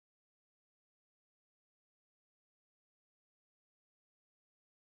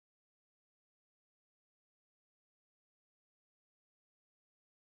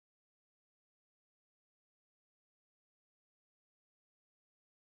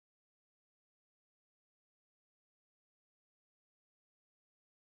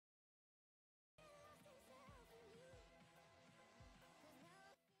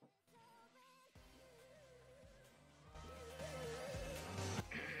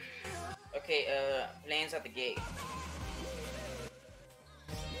Okay, planes at the gate.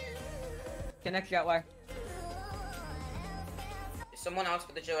 Connect that way. Is someone else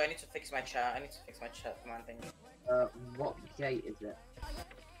for the Joe? I need to fix my chat. I need to fix my chat command thing. What gate is it?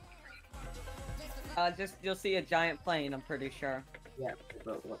 Just you'll see a giant plane. I'm pretty sure. Yeah,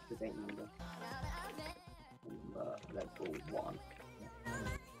 but what's the gate number? Level 1.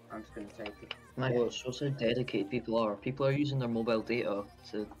 I'm just gonna take it. My god, shows how dedicated people are. People are using their mobile data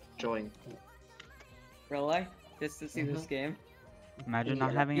to join. Really? Just to see this game? Imagine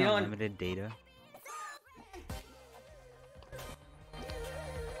not having You know, unlimited data.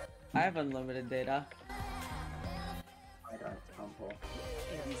 I have unlimited data. I don't example.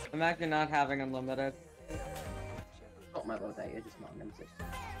 Imagine not having unlimited. Not mobile data, just not unlimited.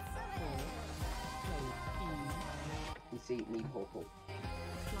 You see me purple.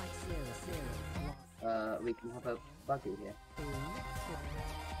 We can have a buggy here.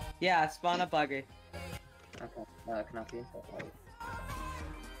 Yeah, spawn a buggy. Okay, can I see inside?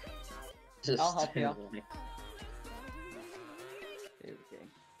 I'll help you.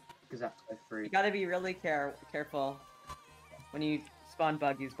 Because that's go through. You gotta be really careful when you spawn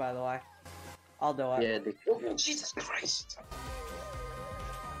buggies, by the way. I'll do it. Yeah, they... Oh, Jesus Christ!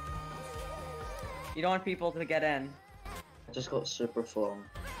 You don't want people to get in. I just got super flung.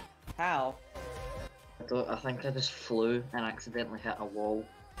 How? I think I just flew and accidentally hit a wall.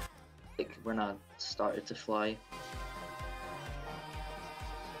 Like when I started to fly.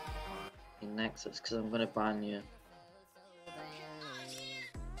 And next it's because I'm gonna ban you.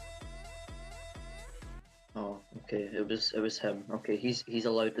 Oh, okay, it was him. Okay, he's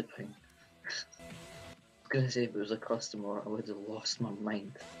allowed to ping. I was gonna say if it was a customer I would have lost my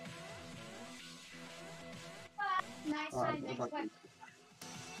mind.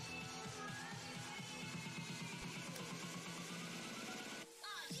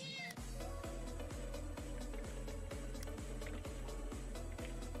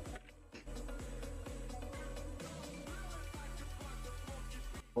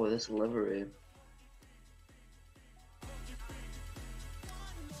 Oh, this livery.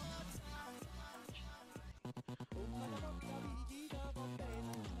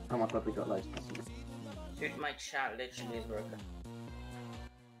 Oh my god, we got loads of messages. Dude, my chat literally is broken.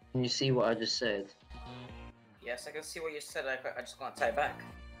 Can you see what I just said? Yes, I can see what you said. I just can't type back.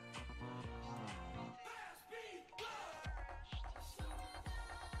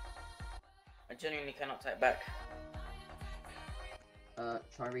 I genuinely cannot type back.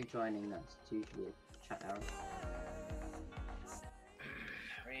 Try rejoining, that's usually a chat error.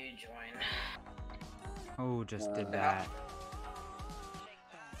 Rejoin. Oh, just did that.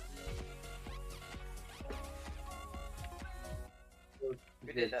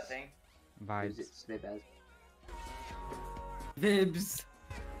 Who did that thing? Vibes. It's Vibes. Vibs.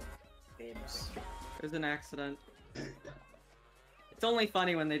 Babes. It was an accident. It's only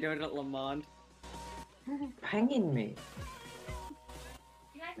funny when they do it at Le Mans. Pinging me.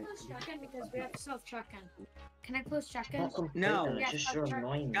 Can I post check-in because we have self-check-in? Can I post check-in? Not complaining, No. it's Yeah, just your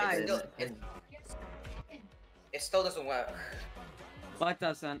mind. Guys, It still doesn't work. What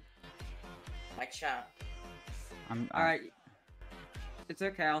doesn't? My chat. Alright. It's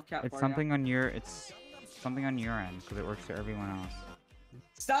okay, I'll chat It's for something you. on your. It's something on your end because it works for everyone else.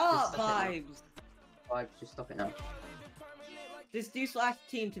 Stop, Just stop it. Vibes! Vibes, just stop it now. Just do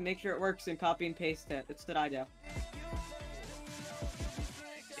 /team to make sure it works and copy and paste it. That's what I do.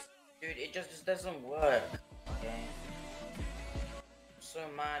 Dude, it just doesn't work. Okay. I'm so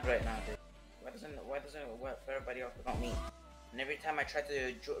mad right now, dude. Why doesn't it work for everybody else but not me? And every time I try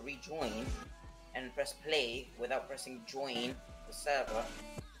to rejoin and press play without pressing join the server,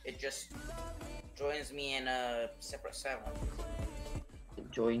 it just joins me in a separate server. It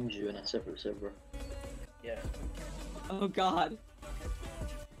joins you in a separate server. Yeah. Oh god.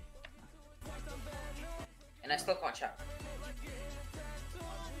 And I still can't chat.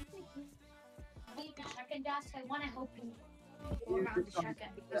 Leave the check-in desk. I want to help you around the check-in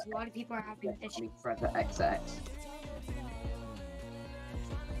because a lot of people are having issues. Forever XX.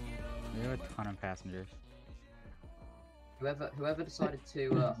 We have a ton of passengers. Whoever decided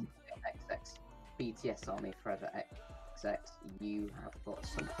to XX BTS Army Forever XX, you have got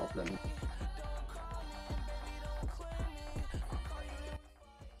some problem.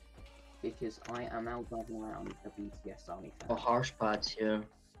 Because I am now driving around the BTS Army fan. Oh, harsh pads here.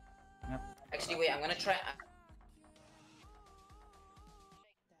 Yep. Actually, wait, I'm gonna try.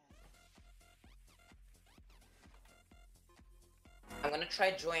 I'm gonna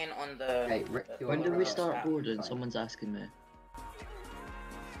try join on the. Hey, Rick, When did we start app. boarding? Fine. Someone's asking me.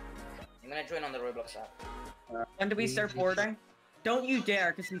 I'm gonna join on the Roblox app. When do we start boarding? Don't you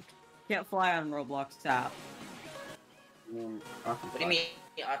dare, because can't fly on Roblox tap. What do you mean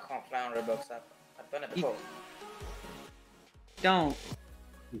I can't fly on Roblox? I've done it before. Don't.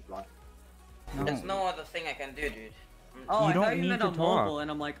 No. There's no other thing I can do, dude. Oh, You I don't thought you need meant to on talk. mobile, and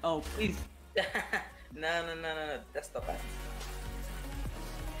I'm like, oh, please. No. That's not bad.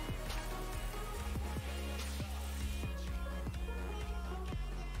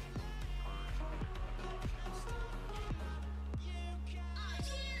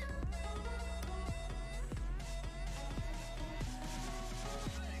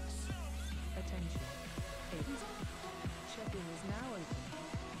 Attention. Check-in is now open.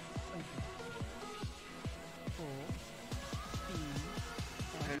 Open.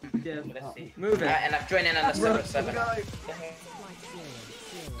 4, Yeah. Let's see. Move it. And I've joined in on the server 7. flight 0, 0, 1, 2,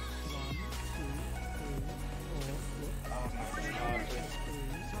 3, 4, 6, Oh my god, dude.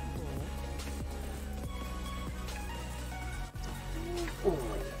 3, 4. Oh,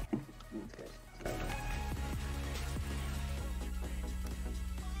 yeah. Okay.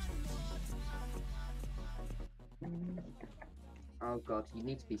 Oh god, you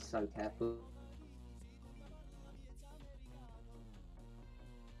need to be so careful.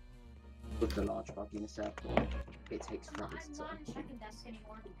 With the large bug in the circle, it takes I'm forever to not on turn. the second desk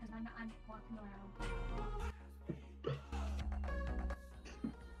anymore because I'm walking around.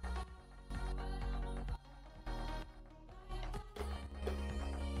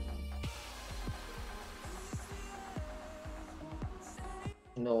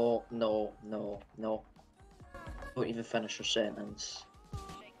 No. Don't even finish your sentence.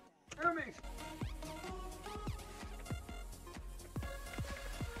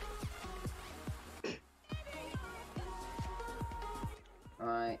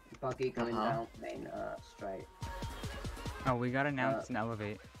 Alright, buggy going Uh-huh. down, main, straight. Oh, we got announced and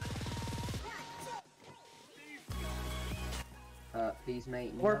elevate. Please,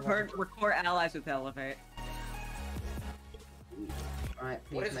 mate. We're core allies with Elevate. Alright,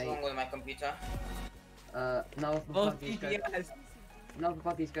 What please, is mate. wrong with my computer? No other Both buggies go. DPS. No other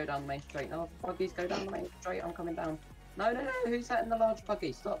buggies go down the main straight. No other buggies go down the main straight. I'm coming down. No. Who's that in the large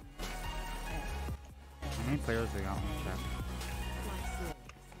buggy? Stop. How many players we got on chat?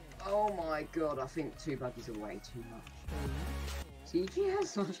 Oh my god, I think 2 buggies are way too much.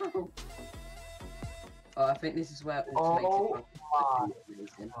 CGS, what's wrong? Oh, I think this is where automated buggies are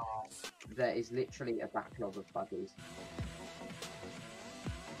amazing. There is literally a backlog of buggies.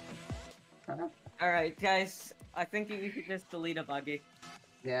 Alright, guys. I think you should just delete a buggy.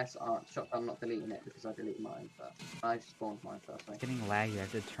 Yes, shotgun not deleting it because I deleted mine first. I spawned mine first. Right? Getting laggy. I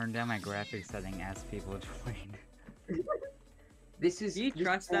have to turn down my graphics setting as people join. This is. Do you this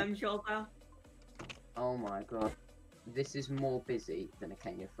trust is- them, Sholta? Oh my god. This is more busy than a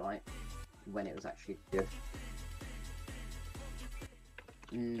Kenya flight when it was actually good.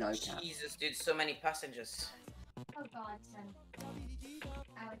 No cap. Jesus, dude, so many passengers. Oh god, son.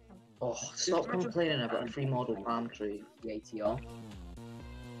 I would come. Oh, stop complaining about a free model palm tree. The ATR.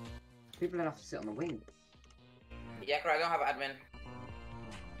 People don't have to sit on the wing. Yeah, correct, I don't have admin.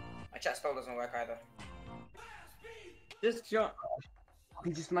 My chat spell doesn't work either. Just join. I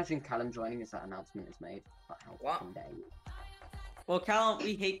can just imagine Callum joining as that announcement is made. Like how What? fucking dare you. Well, Callum,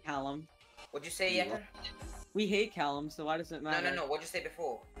 we hate Callum. What'd you say, Yakka? We hate Callum, so why does it matter? No, what'd you say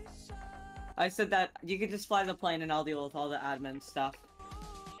before? I said that you could just fly the plane and I'll deal with all the admin stuff.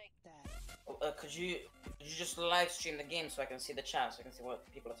 Could you just live stream the game so I can see the chat, so I can see what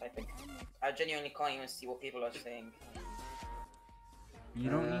people are typing? I genuinely can't even see what people are saying. You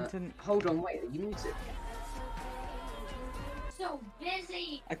don't need to. Hold on, wait, are you muted? So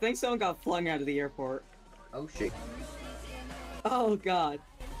busy. I think someone got flung out of the airport. Oh shit. Oh god.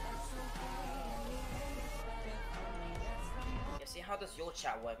 Yeah, see, how does your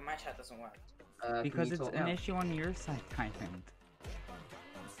chat work? My chat doesn't work. Can Because you it's talk an now? issue on your side, I think.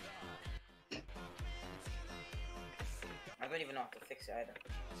 I don't even know how to fix it either.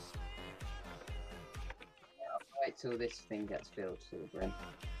 Wait till this thing gets filled to the brim.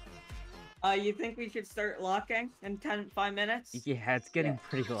 You think we should start locking in 5 minutes? Yeah, it's getting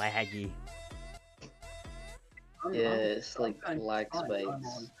pretty laggy. Yeah, it's like I'm lag fine,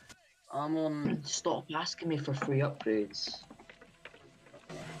 spikes. I'm on. Stop asking me for free upgrades.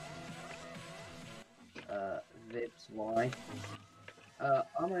 Vibs Y.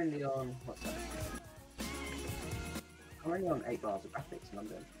 I'm only on what's that? I'm only on 8 bars of graphics and I'm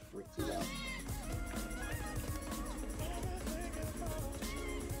doing pretty well.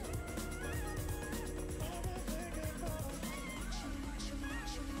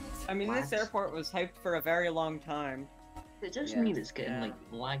 I mean, this Lags. airport was hyped for a very long time. It just Yeah. means it's getting Yeah. like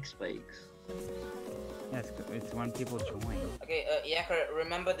lag spikes. Yes, it's when people join. Okay, Yakra,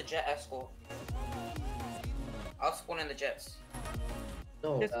 remember the jet escort. I'll spawn in the jets.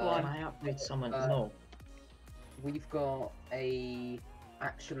 No, Just can one. I upgrade someone? No. We've got a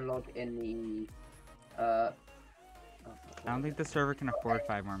action log in the I don't think the server can afford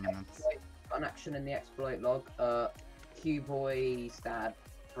 5 more minutes. got an action in the exploit log. Q-boy stab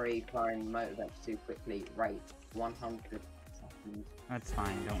 3 firing remote events too quickly. Rate 100 seconds. That's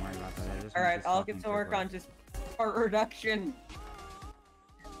fine, don't worry about that. I just All want right, to I'll stop get them to work quickly. on just part reduction.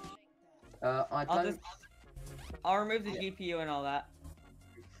 I'll remove the GPU and all that.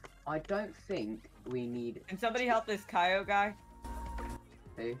 I don't think we need Can somebody help this Kaio guy?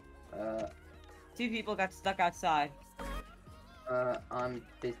 to. 2 people got stuck outside. I'm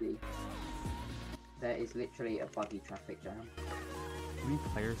busy. There is literally a buggy traffic jam. How many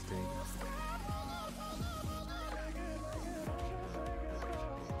players do we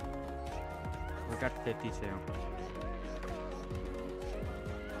We got 52.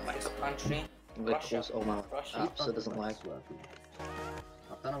 Next country. Which is, oh my Russia. app, so it doesn't lag. Swerve left.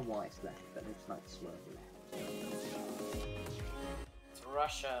 I don't know why it's left, but it looks like swerve left. It's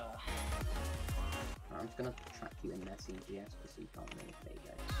Russia. I'm just gonna track you in their CGS so you can't really play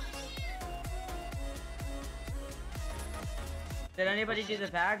there. Did anybody do the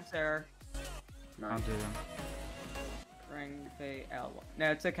bags or No. I'll do them. bring the L?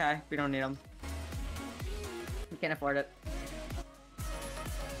 No, it's okay. We don't need them. We can't afford it.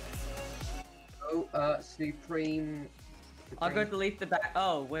 Oh, Supreme. I'll go delete the bag.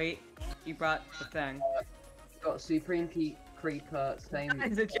 Oh wait, you brought the thing. Got Supreme Creeper, same.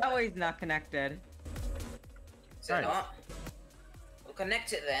 The Joey's not connected. Is it Right. not? We'll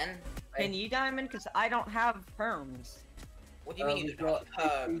connect it then. Can you, Diamond? Because I don't have perms. What do you mean you we've don't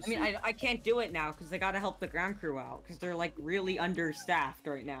got have I mean, I can't do it now because they gotta help the ground crew out because they're like really understaffed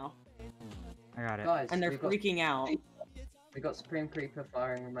right now I got it. Guys, and they're we've got, freaking out. we got Supreme Creeper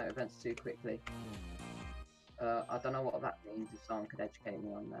firing remote events too quickly. I don't know what that means. If someone could educate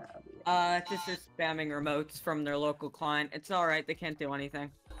me on that. It's just they're spamming remotes from their local client. It's all right. They can't do anything.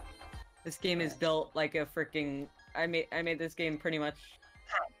 This game is built like a freaking. I made this game pretty much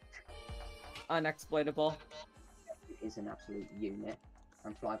unexploitable. It is an absolute unit.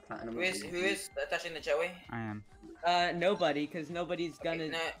 And Fly Platinum. Who is attaching the Joey? I am. Nobody, because nobody's gonna.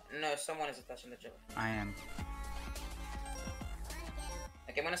 No, someone is attaching the Joey. I am.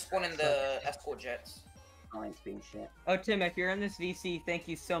 Okay, I'm gonna spawn in the escort jets. Client's being shit. Oh, Tim, if you're in this VC, thank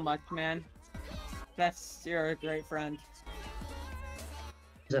you so much, man. You're a great friend.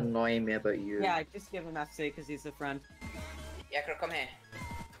 He's annoying me about you. Yeah, just give him FC because he's a friend. Yakra, come here.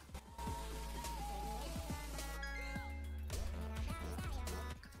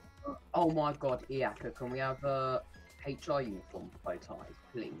 Oh my god, Iaka, can we have a HR uniform bow ties,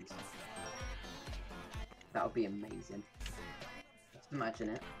 please? That would be amazing. Just imagine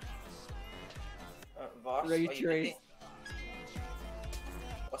it. Voss, Ray are you Trace. busy?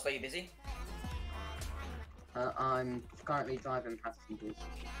 Voss, are you busy? I'm currently driving passengers.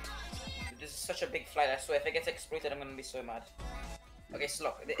 This is such a big flight, I swear. If it gets exploited, I'm gonna be so mad. Okay,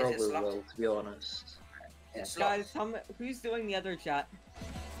 Slock. Is it Probably Slock? will, to be honest. Yeah. Slock. Guys, who's doing the other chat?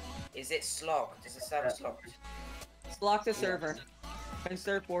 Is it Slock? Is the server slocked? Lock the server and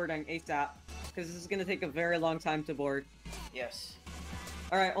start boarding ASAP because this is gonna take a very long time to board. Yes.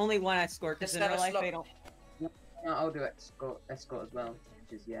 All right, only one escort because Just in real have a life they slot. don't. No, I'll do escort as well,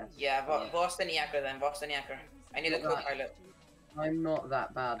 which is yes. Yeah, Voss and Yakra then. Voss and Yakra. I need a Right. co-pilot. I'm not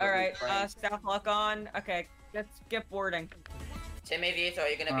that bad. All at right, refrain. staff lock on. Okay, let's get boarding. Tim Aviator, are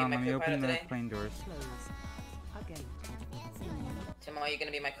you gonna be my Let me open co-pilot the today? plane doors. Close. Again. Tim, are you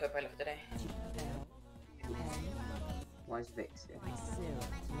gonna be my co-pilot today? Why is Vix here?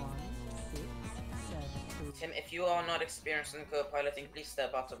 01673. Tim, if you are not experienced in co-piloting, please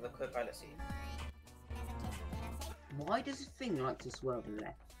step out of the co-pilot seat. Why does this thing like to swerve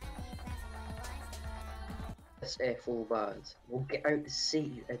left? This F all bad. Well, get out the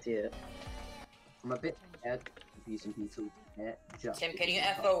seat, you idiot. I'm a bit scared of using people here. Just Tim, can you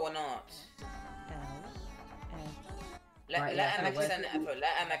FO or not? Let Right, yeah, MXN FO.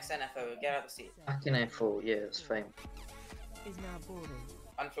 Let MXN FO. Get out of the seat. I can F4, yeah, it's fine. Is now boarding.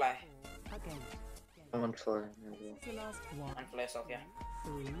 Unfly. Again. I'm on fire. There we go. The last one. Unfly yourself, yeah.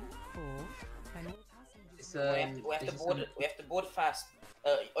 3, 4, and all passengers. It's, We have to board. We have to board fast.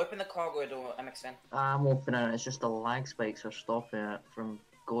 Open the cargo door, MXN. I'm opening it, it's just the lag spikes are stopping it from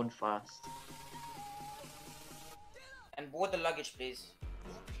going fast. And board the luggage, please.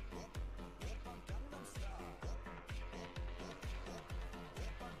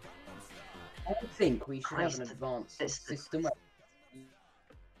 I think we should have an Christ, advanced it's the- system.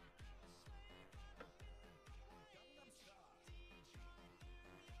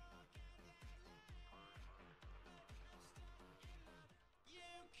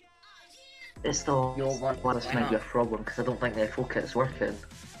 It's still You're one. well, this might be a problem because I don't think the FO kit's working.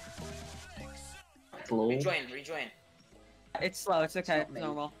 Slow. Rejoin. It's slow. It's okay. not It's me.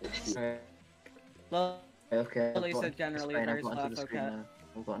 normal. Right, Well, okay. At least I've got- it's generally it's fine, very I've got slow into the screen FO now.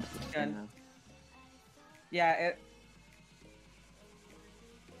 I've got into the screen Good. now. yeah. It.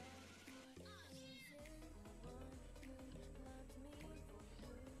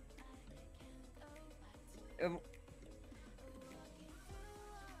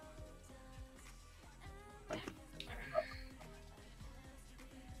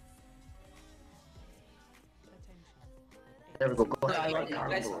 There we go. Go Yeah, I ahead. like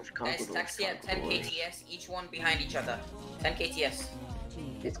it. Guys, taxi at 10 KTS, each one behind each other. 10 KTS.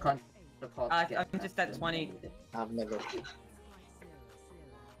 It's kind of hard to get. I'm just at 20. I've never.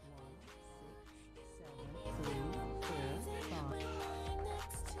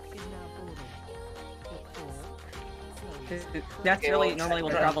 That's really normally will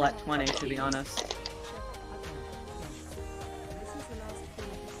travel at 20, to be honest.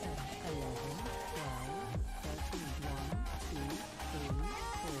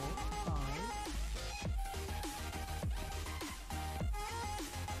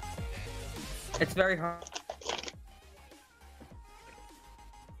 It's very hard.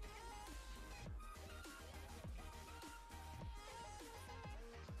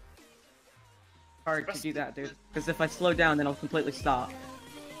 Hard to do that, dude. Because if I slow down, then I'll completely stop.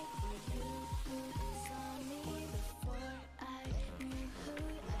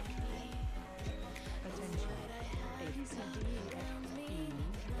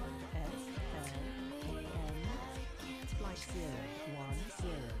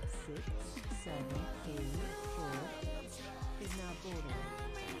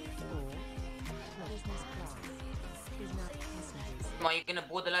 Are you gonna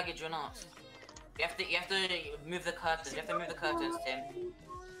board the luggage or not? You have to move the curtains. You have to move the curtains, Tim.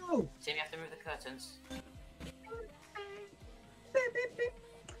 Tim, you have to move the curtains.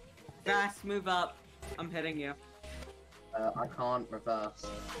 Fast, move up. I'm hitting you. I can't reverse.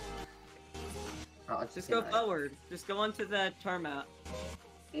 Oh, Just go forward. Just go onto the tarmac.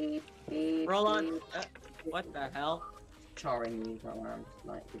 Roll on. What the hell? Charring me around,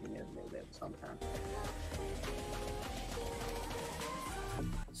 like giving you a little bit of suntan.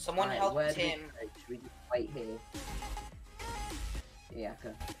 Someone Right, help where do we Tim. go? Should we just wait here? Yeah,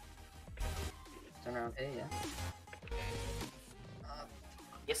 okay. Turn around here, yeah.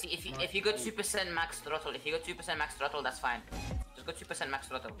 You see, if you go 2% max throttle, that's fine. Just go 2% max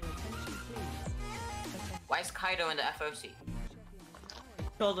throttle. Why is Kaido in the FOC?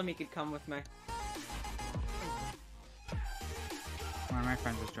 Told him he could come with me. One of my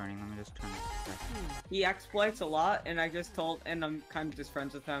friends is joining. Let me just turn it back. He exploits a lot, and and I'm kind of just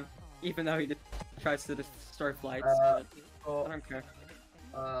friends with him, even though he just tries to destroy flights. But I don't care.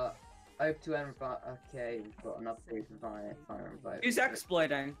 Open to end. Okay, we've got enough proof of fire and vote. Who's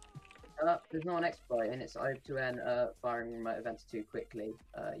exploiting? There's not an exploit, and it's open to end. Firing remote events too quickly.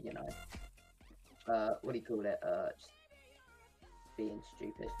 You know. What do you call it? Just being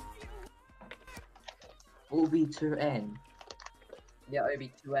stupid. OB2N. Yeah,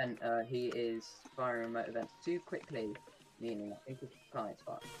 OB2N, he is firing remote events too quickly, meaning I think it's client's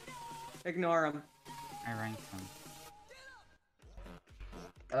fault. Ignore him. I ranked him.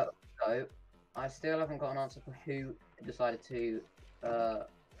 So, I still haven't got an answer for who decided to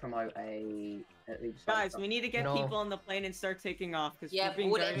promote a... Guys, we need to get No. people on the plane and start taking off, because Yeah, we're being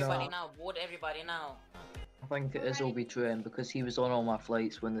board very everybody slow. now. Board everybody now. I think it is OB2N because he was on all my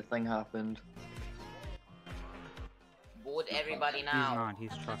flights when the thing happened. Board everybody He's now. not.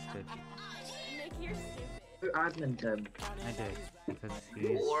 He's trusted. Who admined him? I did. Because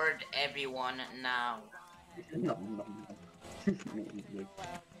he's... Board everyone now. Nom nom nom.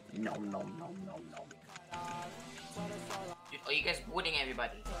 Nom nom nom nom nom. Dude, are you guys boarding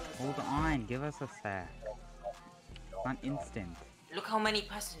everybody? Hold on. Give us a sec. Not instant. Look how many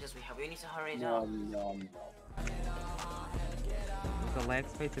passengers we have. We need to hurry it up. Nom nom nom. With the lag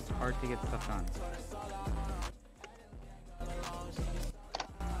space, it's hard to get stuff done.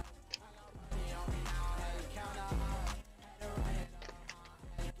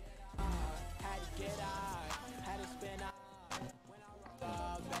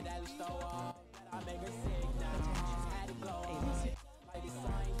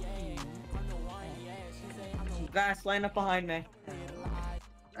 Guys, line up behind me.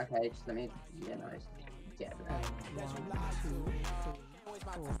 Okay, just let me... Yeah, nice. Get there.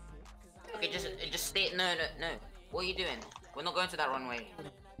 Okay, just stay. No. What are you doing? We're not going to that runway.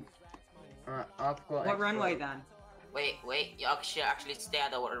 Alright, I've got... What runway then? Wait. You actually stay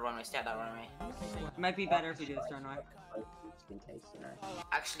at the runway. Stay at that runway. It might be better if we do this runway. in case, you know.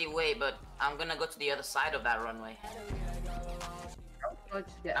 Actually, wait, but I'm gonna go to the other side of that runway. How can I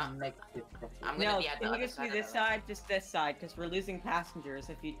just get a negative profit? I'm gonna No, be at the can you other just do side of this that runway. side, just this side, because we're losing passengers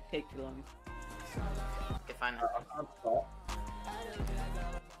if you take too long. Okay, fine. I can't stop.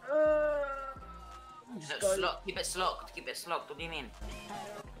 No, slow. Keep it slow. Keep it slow. What do you mean?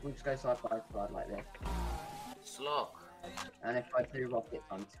 We'll just go side by side like this. Slow. And if I do rockets,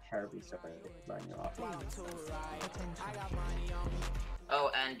 I'm terribly sorry for blowing you up. Oh,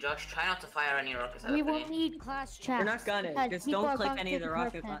 and Josh, try not to fire any rockets at We the will plane. need class checks. We're not gonna. because Just people don't are click going any of through the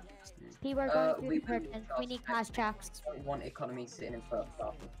rocket curtains. buttons. People are going through we the will curtains. just We need class checks. I don't want economy sitting in first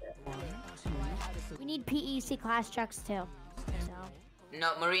class and shit. We need PEC class checks too. So.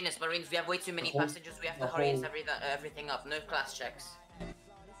 No, Marines, we have way too many passengers. We have to hurry everything up. No class checks.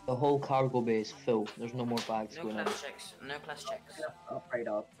 The whole cargo bay is full. There's no more bags No going in. class checks. No class checks. We have to upgrade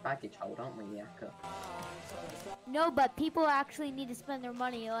our baggage hold, aren't we, Yaka? No, but people actually need to spend their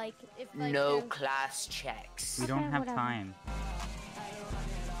money. Like if like No they're- class checks. We don't Okay, have whatever. time.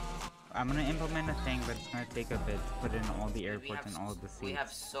 I'm gonna implement a thing, but it's gonna take a bit to put it in all the airports and all of the seats. We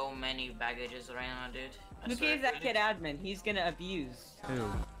have so many baggages right now, dude. I Who swear, gave that really. kid admin? He's gonna abuse. Who?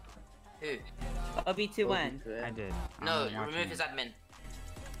 Who? OB2N. I did. No, I'm watching remove it. his admin.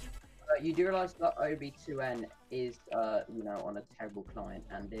 You do realise that OB2N is, you know, on a terrible client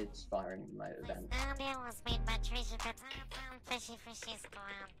and is firing remote events.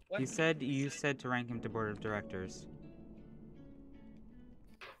 You said to rank him to board of directors.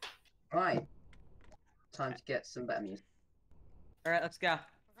 Right. Time to get some better music. Alright, let's go.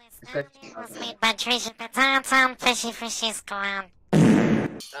 Let's go.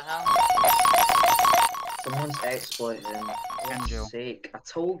 The hell? Someone's exploiting. For Emjo. God's sake. I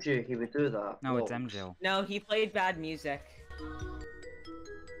told you he would do that. No, it's Look. MJL. No, he played bad music.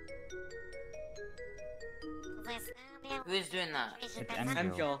 Who is doing that? It's I'm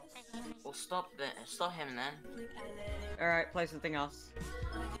MJL. Joel. Well, stop him then. Alright, play something else.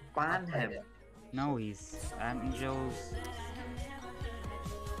 Ban him. No, he's MJL's.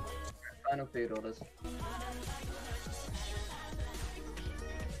 Final food orders.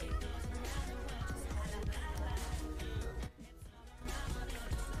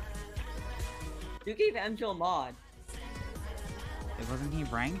 Who gave Angel mod? It wasn't he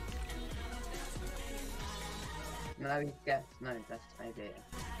ranked? No, he gets, no, that's maybe it.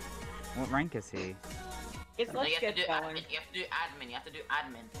 What rank is he? It's No, let's you have to get do going. admin. You have to do admin. You have to do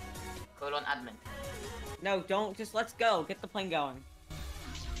admin. Colon admin. No, don't. Just let's go. Get the plane going.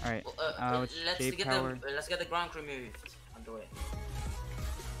 Alright, Well, it's J Power. let's get the ground crew moved. Underway.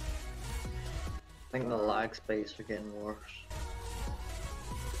 I think the lag spikes are getting worse.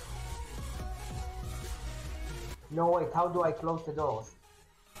 No, wait, how do I close the doors?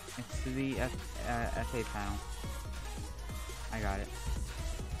 It's the FA panel. I got it.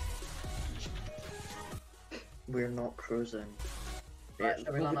 We're not cruising. Right, Yeah,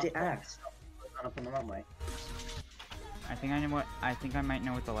 shall we what line would you up? ask? Line up on the runway. I think I know what. I think I might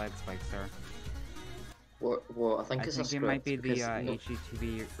know what the lag spikes are. What? I think I it's think a it might be script, the because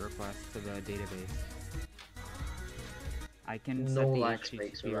HTTP request to the database. I can No set the lag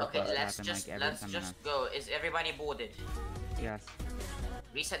spikes HTTP are request Okay, to let's happen just like every let's 10 just minutes. go. Is everybody boarded? Yes.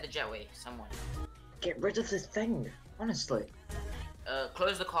 Reset the jetway, someone. Get rid of this thing, honestly.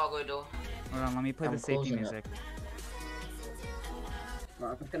 Close the cargo door. Hold on, let me play I'm the safety closing it. music.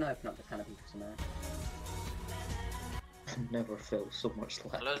 Right, I'm just gonna open up the canopy for some air. I've never felt so much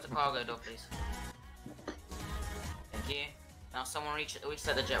lag. Close the cargo door, please. Thank you. Now someone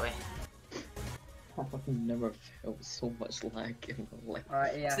reset the jetway. I've never felt so much lag in my life.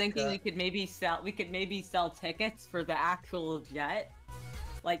 Alright, I yeah. was thinking we could maybe sell tickets for the actual jet,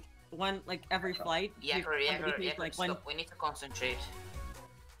 like one like every flight. Yeah, Somebody pays, like one. stop. We need to concentrate.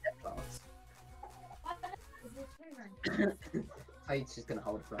 Fade's just gonna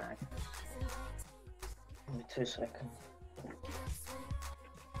hold a flag. Give me 2 seconds.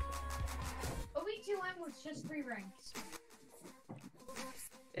 OB2M was just 3 ranks.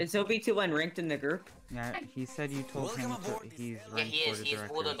 Is OB2N ranked in the group? Yeah, he said you told him he's Yeah, ranked he is. He's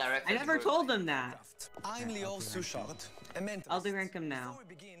board of directors. I never told him that. I'm Leo Sushard, a mentor. I'll do-rank him now. Before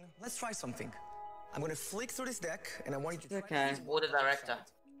we begin, let's try something. I'm gonna flick through this deck, and I want you to try Okay. He's board of director.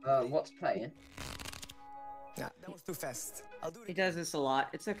 What's playing? Nah, that was too fast. I'll do it He again. does this a lot.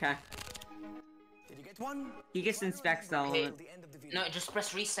 It's okay. Did you get one? He just inspects the Okay. element. Till the end of the video. No, just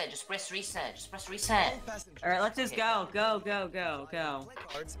press reset. Just press reset. Just press reset. All passengers All right, let's just Okay. go.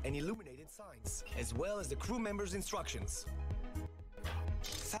 placards and illuminated signs, as well as the crew members' instructions.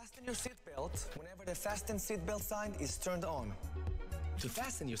 Fasten your seatbelt whenever the fasten seatbelt sign is turned on. To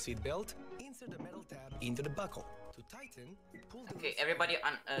fasten your seatbelt, insert the metal tab into the buckle. To tighten, pull the Okay, everybody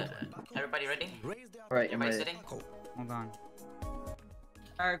on. Everybody ready? raise the Right, I'm Everybody ready. sitting? Hold on.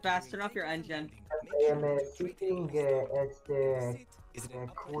 Alright, fast, turn off your engine. I am sitting at the Is it an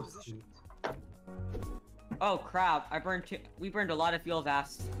cruise seat. Oh crap! We burned a lot of fuel,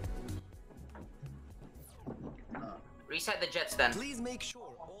 Vast. Reset the jets then. Please make sure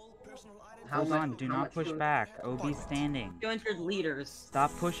all personal items How Hold much- on, do how not much push fuel- back. OB's standing. 200 liters.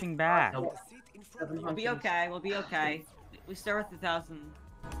 Stop pushing back. the seat in front of you. We'll be okay. We'll be okay. We start with 1,000.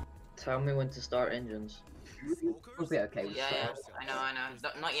 Tell me when to start engines. We'll be okay. Yeah, yeah. I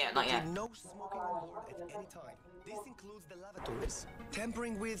know. Not yet, not yet. No smoking on board at any time. This includes the lavatories.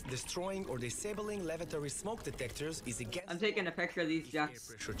 Tampering with, destroying, or disabling lavatory smoke detectors is against. I'm taking a picture of these If air jets.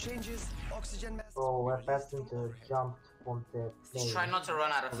 pressure changes, oxygen masks. So a passenger jumped from the plane. Just try not to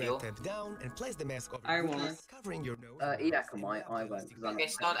run out of fuel. Red tab down and place the mask over I your won't. face, covering your nose. Iaka might, I won't, because I'm Okay,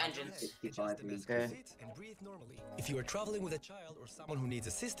 start engines. 65 meters. Okay. Sit and breathe normally. If you are traveling with a child or someone who needs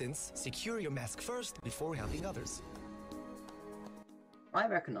assistance, secure your mask first before helping others. I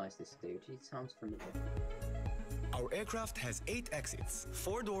recognize this dude, he sounds familiar. Our aircraft has 8 exits,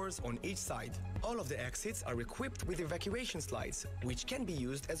 4 doors on each side. All of the exits are equipped with evacuation slides, which can be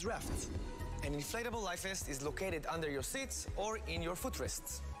used as rafts. An inflatable life vest is located under your seats or in your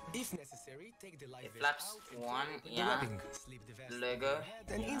footrests. If necessary, take the life vest Flaps out and one, fill it with yeah. the webbing. Slip the vest Lego, over your head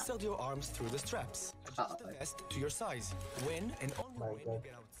and insert your arms through the straps. Adjust the vest to your size. When and only when you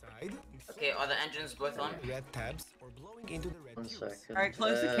get outside, Okay, are the engines both on? red tabs or blowing into the red One tubes. second. Alright,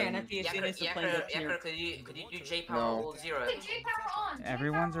 close the canopy as soon as the plane gets near. Could you do J power No. all 0? Wait, J-Power on!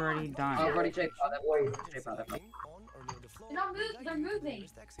 Everyone's already done. I've already J Wait. On or near the floor, They're not move- they're moving.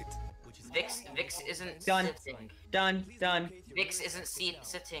 first exit, which is Vix isn't Done. sitting. Done. Vix isn't sitting.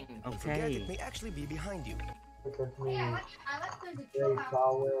 Forget Okay. it may actually be behind you. Look at Oh, me. yeah, I like the Very J-Power,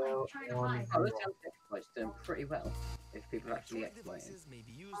 power like, trying to on hide. Oh, this exploit's doing pretty well, if people are actually Electronic exploiting. devices may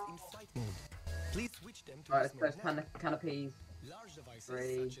be used in flight mode. Please switch them to Alright, this let's mode close now. canopies. Large devices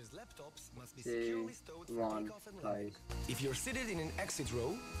 3, such as laptops must be 2, securely stowed for 1, takeoff and landing. close. If you're seated in an exit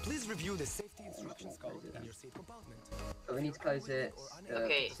row, please review the safety instructions close code it in then. your seat compartment. So we need to close it.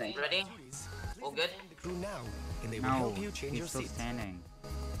 Okay, same. ready? Please All good? inform the crew now, and they will No, help you change your he's still seat. standing.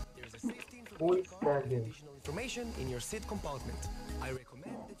 There's a safety Who is information card with standing? additional information in your seat compartment. I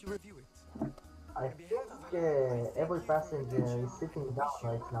recommend that you review it. I think every passenger is sitting down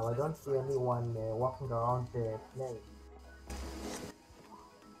right now. I don't see anyone walking around the plane.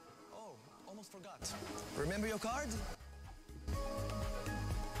 Oh, almost forgot. Remember your card?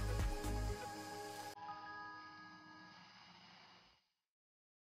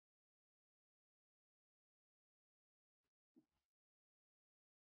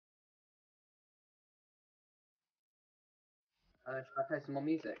 Should I play some more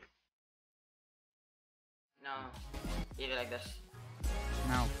music? No. Leave it like this.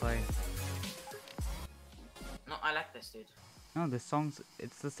 Now play. No, I like this, dude. No, this song's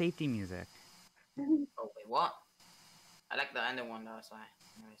it's the safety music. Oh, wait, what? I like the other one, though, that's why.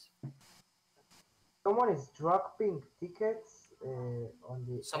 Anyways. Someone is dropping tickets on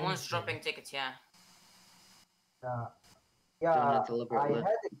the. Someone's engine. dropping tickets, yeah. Yeah, Doing it I deliberately.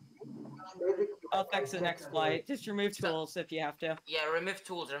 had it. Basically, I'll fix the next flight. Just remove tools if you have to. Yeah, remove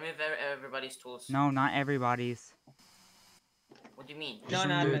tools. Remove everybody's tools. No, not everybody's. What do you mean? No, Just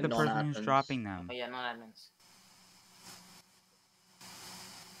no, remove no, the person who's non-admins. dropping them. Oh, yeah, non-admins.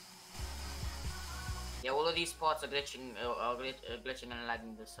 Yeah, all of these parts are glitching, glitching and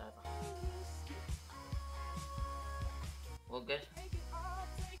lagging the server. All good?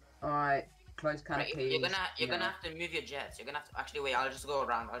 Alright, close Right, canopies. you're gonna have to move your jets. You're gonna have to actually wait. I'll just go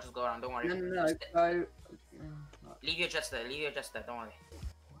around. Don't worry. No, Just go. leave your jets there. Don't worry.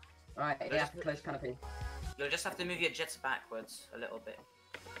 Alright, yeah, close canopy. You'll just have to move your jets backwards a little bit.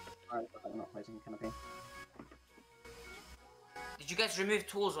 Alright, I'm not closing canopy. Did you guys remove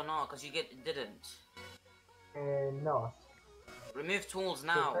tools or not? Cause you didn't. no. Remove tools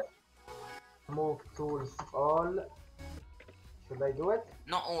now. Move tools all. Should I do it?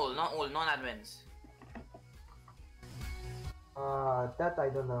 Not all. Non-admins. That I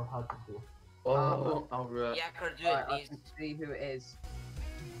don't know how to do. Oh, alright. Yeah, Kurt, do it, Alright, I please. can see who it is.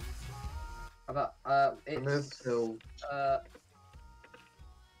 About, Remove it's, tool.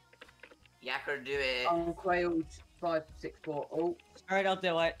 Yacker, do it Unquailed 564 alt. Alright, I'll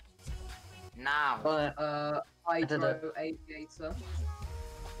do it. now. Hydro Aviator.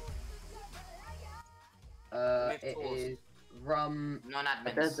 Remove It tools. is Rum I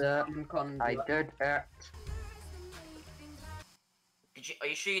did Non-admins. that. Conduit. I did it. Are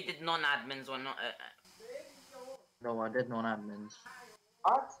you sure you did non-admins or not? No, I did non-admins.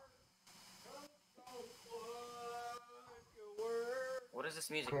 What? is this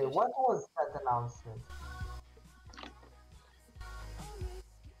music? Okay, Dude? what was that announcement?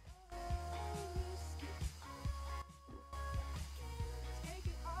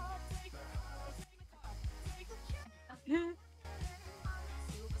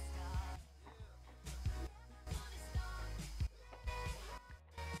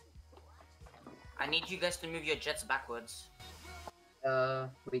 I need you guys to move your jets backwards.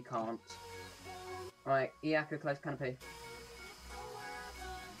 We can't. Right, Iaka, close canopy.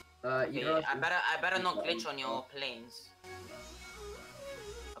 Okay, guys. I better not glitch on your planes.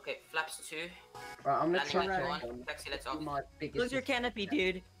 Okay, flaps 2. Right, I'm gonna Landing try lights 1. Taxi lights off. my biggest. Close your canopy,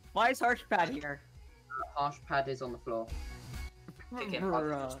 dude. Why is Harshpad here? Harsh pad is on the floor. Kick him.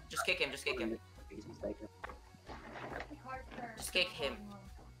 Bruh. Just kick him. Just kick him. Biggest mistake. Just kick him.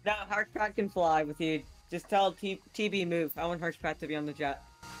 No, Harshpad can fly with you. Just tell TB move. I want Harshpad to be on the jet.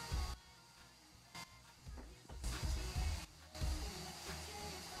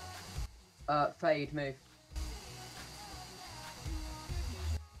 Fade, move.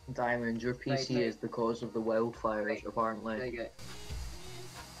 Diamond, your PC Mate. is the cause of the wildfires, apparently. There you go.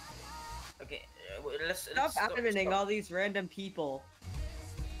 Okay, let's Stop adminning all these random people.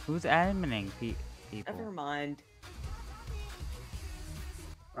 Who's adminning people? Never mind.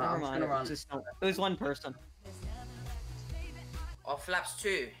 Right, Never I'm just mind. gonna run. It was one person. Or flaps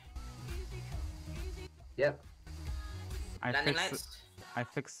 2. Yep. Landing lights. I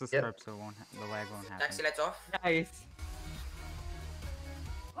fixed the Yep. script so it won't the lag won't happen. Taxi lights off. Nice.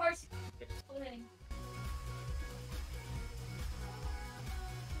 Horse.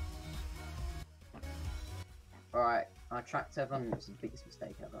 Alright, I tracked 7. It's the biggest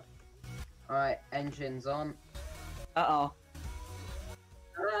mistake ever. Alright, engines on. Uh-oh.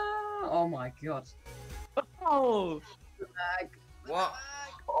 Ah, oh my god. Oh! Lag. What?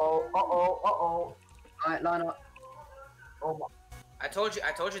 Oh. Alright, line up. Oh my. I told you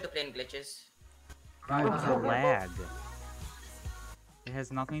the plane glitches. Right, No, it's the line up. lag. It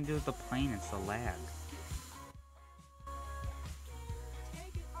has nothing to do with the plane, it's the lag.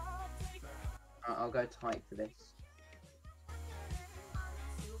 Alright, I'll go tight for this.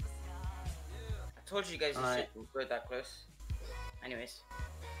 I told you guys you Alright. should go that close. Anyways,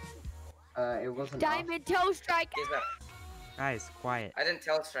 It wasn't. Diamond toe strike. here's that. Guys, quiet. I didn't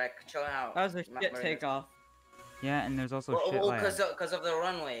tell Strike. Chill out. That was a shit Marina. takeoff. Yeah, and there's also Well, shit lag. because of the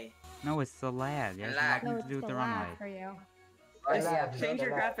runway. No, it's the lag. It has Lag. nothing to do with the runway. for you. Right, Yeah, yeah, Change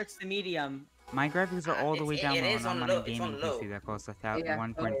your lag. graphics to medium. My graphics are all the way down it low, is and I'm on on low, a it's gaming on low. PC that costs Yeah.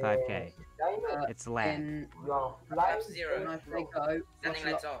 1.5k. Diamond, It's lag. in you are flying. Flaps 0. when I say go, Landing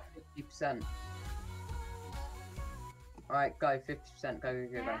throttle lights up off. 50%. Alright, go 50%. Go.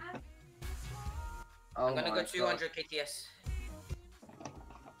 Yeah. Oh I'm gonna my go 200 KTS.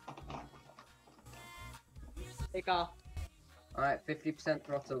 Take off. Alright, 50%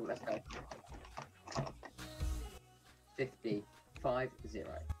 throttle. Let's go. 50. 5-0.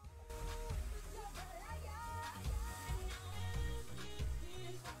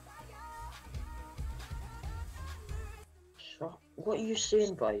 Shut. What are you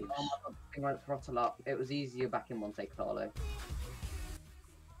saying, Vibes? Oh my god, thing went throttle up. It was easier back in Monte Carlo.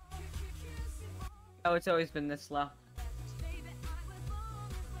 Oh, it's always been this slow.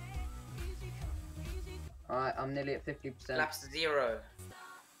 Alright, I'm nearly at 50%. Flaps 0.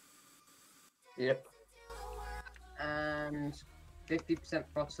 Yep. And 50%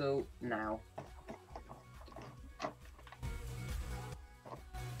 throttle now.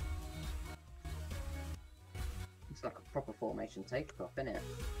 It's like a proper formation takeoff, innit?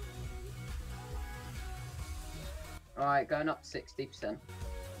 Alright, going up 60%.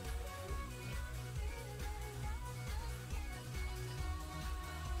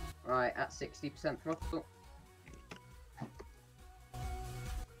 Right, at 60% throttle.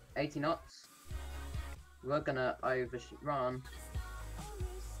 80 knots. We're gonna overrun.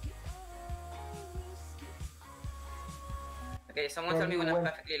 Okay, someone tell me when I'm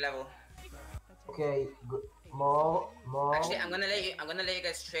perfectly level. Okay, more. Actually, I'm gonna let you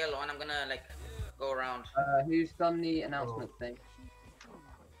guys trail on. I'm gonna like go around. Who's done the announcement thing?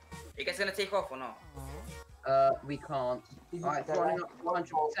 You guys gonna take off or not? We can't. Is Alright, it running up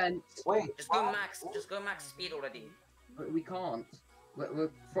 100%. Wait. Just go max. Just go max speed already. We can't. We're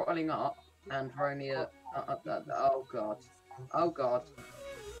throttling up, and we're only at. Oh god. Oh god.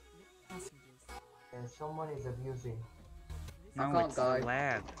 Someone is abusing. I No, can't it's go. the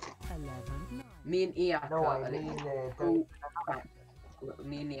lag. 11. Me and Iaka No, I are mean, oh, crap.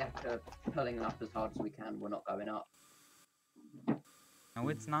 Me and Iaka are pulling up as hard as we can. We're not going up. No,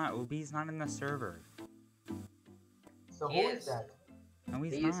 it's not. OB's not in the server. so He who is. is that? No,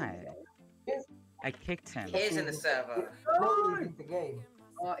 he's He is in not. the game. I kicked him. He is in the server. No, he's in the game.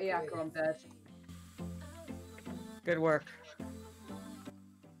 Oh, Iaka, I'm dead. Good work.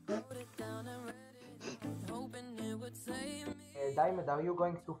 Diamond, are you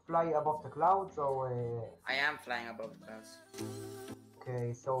going to fly above the clouds or? I am flying above the clouds.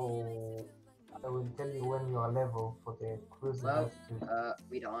 Okay, so I will tell you when you are level for the cruising Well, too.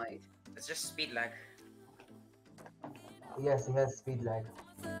 we died. It's just speed lag. Yes, he has speed lag.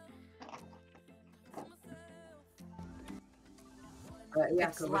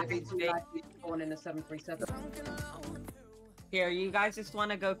 It's Iaka, would it be like too big. late to spawn in a 737? Here, you guys just want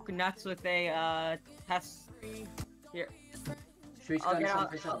to go nuts with a test. Here, Should we I'll spawn in get a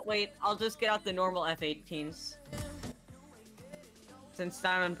out. 737? Wait, I'll just get out the normal F-18s. Since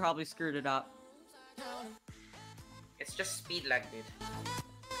Diamond probably screwed it up. It's just speed lag, dude.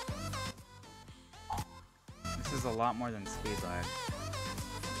 This is a lot more than speed lag.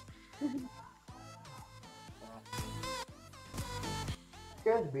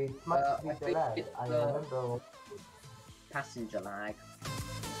 Could be, it must I be the think lag. it's, I remember. Passenger lag.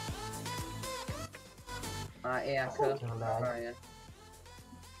 Iaka, Passenger lag. where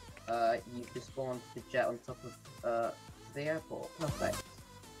are you? You've just spawned the jet on top of the airport. Perfect.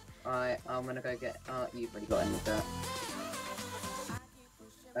 I'm gonna go get. You've already got any of that.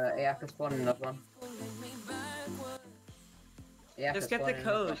 Iaka, spawn another one. Iaka, Just get the spawn in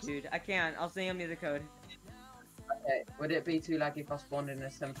code, another dude. I can't. I'll DM you the code. one. Okay, would it be too laggy if I spawned in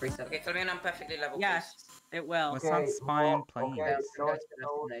a 737? Okay, tell me when I'm perfectly level. Yes, it will. Let's not spawn in planes. okay, so, Go to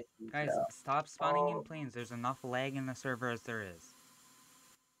the destination. Guys, stop spawning in planes. There's enough lag in the server as there is.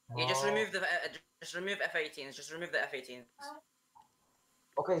 Yeah, just remove the just remove F-18s. Just remove the F-18s.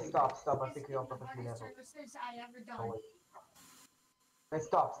 Okay, stop. I think you're perfectly level. Services I ever done. Oh, wait. Okay,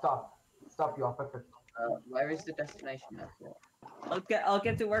 stop. You are perfect. Where is the destination airport? I'll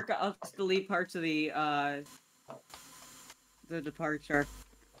get to work. I'll just delete parts of the departure.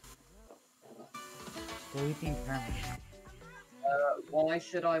 Deleting permanent. Why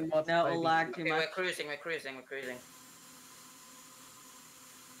should I mod? That will Kobe? lag too Okay, much. we're cruising.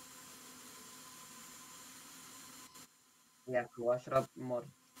 Yeah, cool. Why should I mod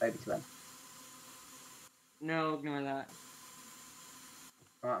Baby to them? No, ignore that.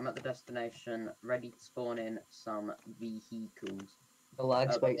 Alright, I'm at the destination, ready to spawn in some vehicles. The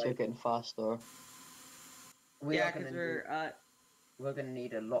lag spikes are wait. getting faster. We Yeah, are gonna because we're gonna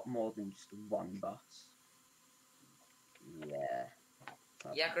need a lot more than just one bus. Yeah.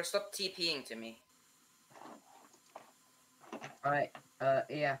 Yeah, Chris, stop TPing to me. Alright,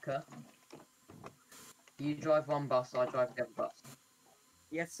 Iaka. You drive one bus, I drive the other bus.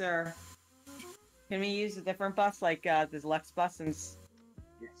 yes, sir. Can we use a different bus, like this Lex bus? And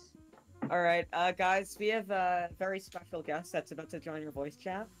Yes. all right, guys, we have a very special guest that's about to join your voice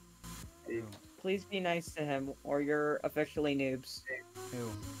chat. Who? Please be nice to him, or you're officially noobs. Who?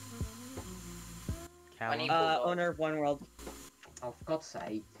 Funny. Callum? Owner of One World. Oh, for God's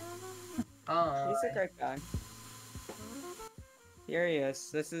sake. Hi. He's a great guy. Here he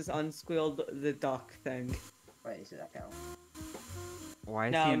is. This is Unsquealed the Duck thing. Wait, is it that girl? Why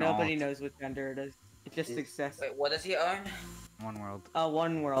is he No, an nobody alt? knows what gender it is. It just Is- exists. Wait, what does he own? One world.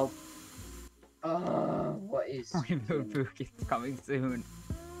 One World. What is... Rainbow Book is coming soon.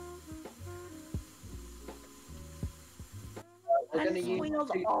 We're gonna use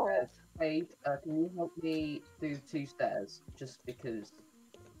Unsquealed two alt. stairs. Hey, can you help me do 2 stairs? Just because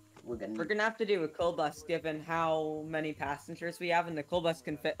we're gonna have to do a cool bus given how many passengers we have, and the cool bus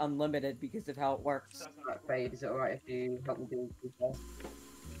can fit unlimited because of how it works. Right, Fade, is it alright if you help me do 2 stairs?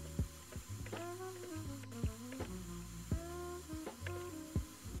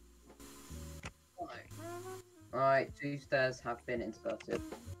 Alright, 2 stairs have been inserted.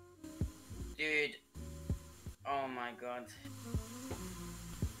 Dude. Oh my god.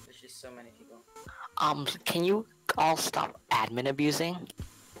 There's just so many people. Can you all stop admin abusing?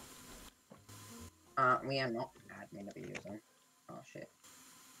 We are not admin abusing. Oh shit.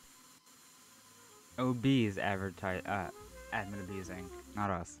 OB is admin abusing, not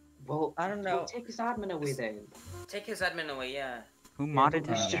us. Well, I don't know. Take his admin away then. Take his admin away, yeah. Who modded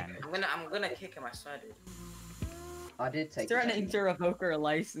him uh, then? I'm gonna kick him, I swear, dude. I did take Threatening to revoke our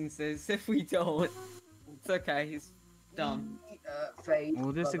licenses if we don't. It's okay, he's dumb. Fade,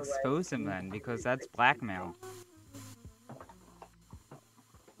 We'll just by the way, expose him then, because that's blackmail.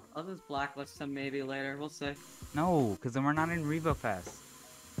 I'll just blacklist him maybe later, we'll see. No, because then we're not in RevoFest.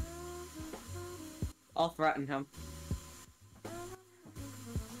 I'll threaten him.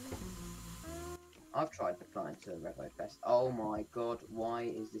 I've tried to fly into RevoFest. Oh my god, why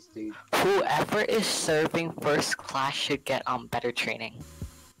is this dude... Whoever is serving first class should get better training.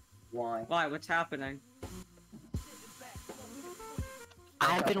 Why? Why? What's happening?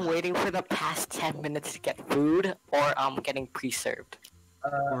 I've been waiting for the past 10 minutes to get food, or I'm getting pre-served.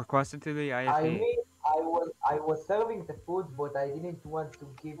 Requested to the I IFE. mean, I was serving the food, but I didn't want to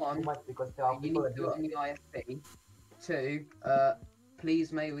give too much because there are You people need to do it on abusing the IFB. 2,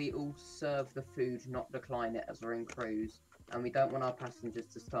 please may we all serve the food, not decline it as we're in cruise. And we don't want our passengers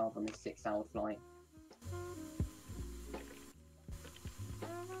to starve on this 6-hour flight.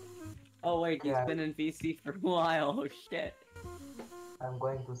 Oh wait, he's Yeah. been in VC for a while. Oh shit. I'm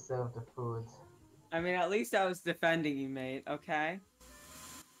going to serve the food. I mean, at least I was defending you, mate. Okay.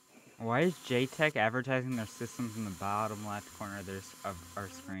 Why is JTech advertising their systems in the bottom left corner of our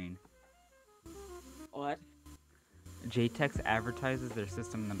screen? What? JTech advertises their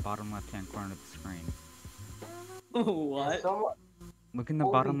system in the bottom left-hand corner of the screen. What? Look in the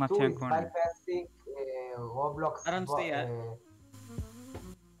bottom left-hand corner. Bypassing Roblox. I don't see it.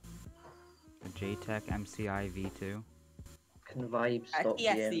 The JTech MCI V2. Can Vibe I stop see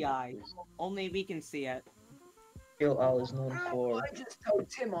SCI. Only we can see it. Kill Al is known for. I just told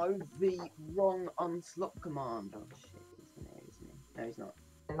Timo the wrong unslot command. Oh shit, isn't he? No, he's not.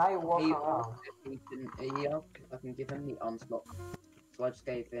 Can I walk He around? asked if I can give him the unslot. So I just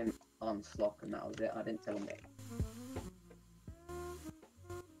gave him unslot and that was it. I didn't tell him it.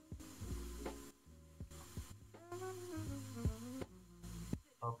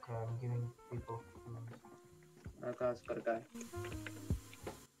 Okay, I'm giving people food. Oh guys, gotta go.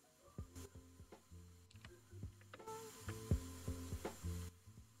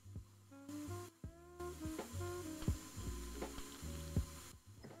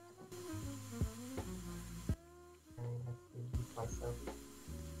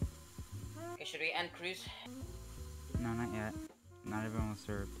 Okay, should we end cruise? No, not yet. Not everyone was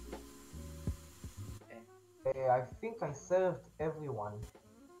served. I think I served everyone.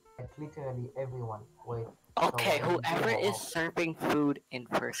 Like literally everyone. Wait. Okay, so whoever is serving food in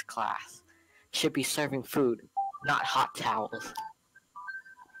first class should be serving food, not hot towels.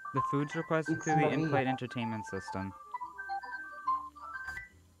 The food's requested It's through the Maria. in-flight entertainment system.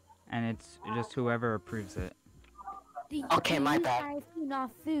 And it's just whoever approves it. Okay, my bad. I feed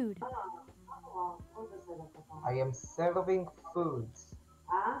not food. I am serving food.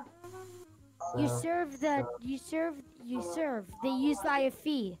 You serve the. You serve. They use the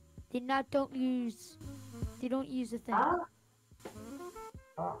IFE. They don't use a thing.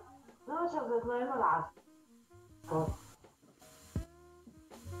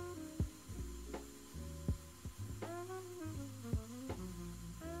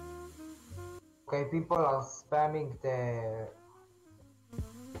 Okay, people are spamming the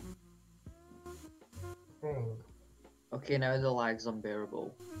thing. Okay, now the lag's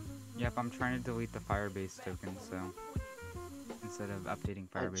unbearable. Yep, I'm trying to delete the Firebase token, so instead of updating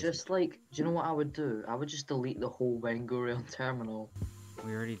Firebase. Just like, do you know what I would do? I would just delete the whole Gurion terminal.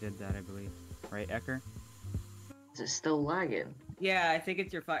 We already did that, I believe. Right, Ecker? Is it still lagging? Yeah, I think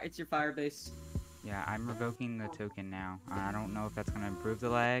it's your Firebase. Yeah, I'm revoking the token now. I don't know if that's gonna improve the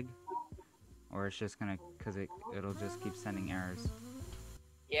lag, or it's just gonna, cause it'll just keep sending errors.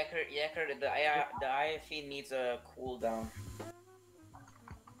 Yeah, the IFE needs a cooldown.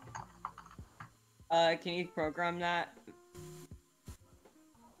 Can you program that?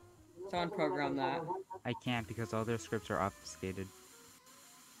 Someone program that. I can't because all their scripts are obfuscated.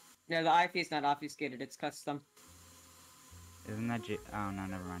 No, the IFE is not obfuscated, it's custom. Isn't that oh no,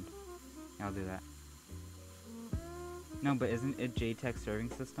 never mind. Yeah, I'll do that. No, but isn't it JTech serving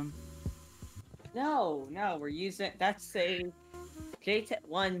system? No, we're using, that's a,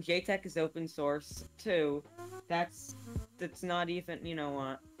 JTech is open source. 2, that's not even, you know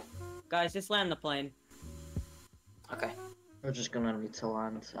what. Guys, just land the plane. Okay. We're just gonna need to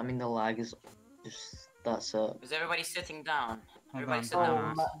land. I mean, the lag is just, that's it. Is everybody sitting down? Hold Everybody on, sit hold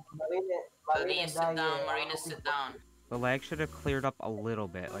down. on. Marina, sit down. Marina, sit down. The lag should have cleared up a little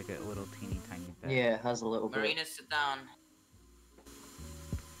bit, like a little teeny tiny bit. Yeah, it has a little bit. Marina, sit down.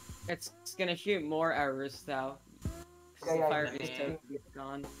 It's gonna shoot more errors though. Yeah, yeah, Firebase token is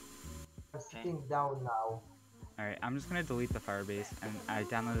gone. I'm sitting down now. Alright, I'm just gonna delete the Firebase, and I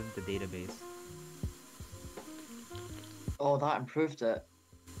downloaded the database. Oh, that improved it.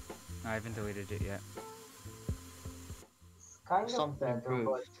 No, I haven't deleted it yet. It's kind of Something better, improved.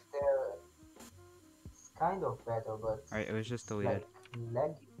 but it's kind of better, but Alright, it was just deleted. like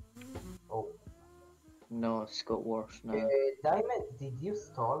laggy. Oh. No, it's got worse now. Diamond, did you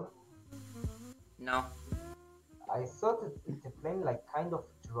stall? No. I saw the plane like kind of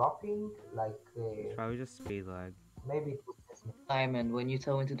dropping, like It's probably just speed lag. maybe it was just me. Diamond, when you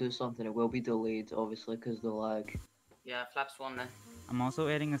tell me to do something, it will be delayed, obviously, because the lag. Yeah, flaps one then. I'm also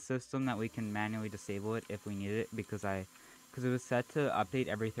adding a system that we can manually disable it if we need it because it was set to update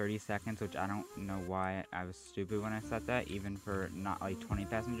every 30 seconds, which I don't know why I was stupid when I set that. Even for not like 20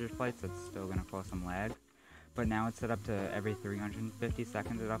 passengers flights, that's still gonna cause some lag. But now it's set up to every 350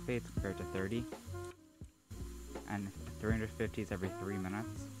 seconds it updates compared to 30. And 350 is every 3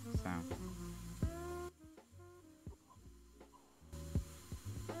 minutes, so.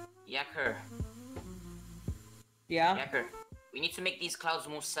 Yacker. Yeah? Yacker. We need to make these clouds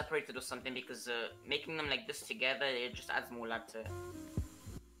more separated or something because making them like this together, it just adds more lag to it.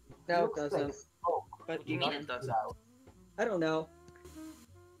 No, it Looks doesn't. like smoke. But What do you mean it doesn't? I don't know.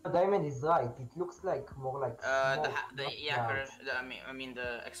 Diamond is right. It looks like more like smoke. The not Yacker, clouds. I mean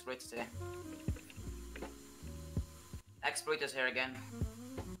the exploiters today. Exploiters here again.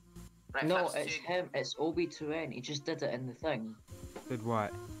 Right, No, Flaps it's 2. him. It's Obi2N. He just did it in the thing. Did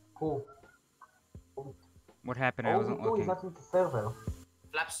what? Who? What happened? I wasn't Obi2 is looking. not in the server.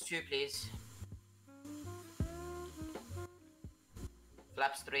 Flaps 2, please.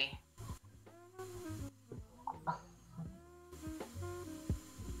 Flaps 3.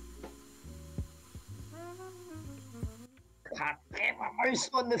 God damn, my mouse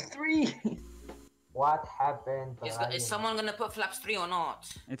on the 3! What happened? Is someone gonna put Flaps 3 or not?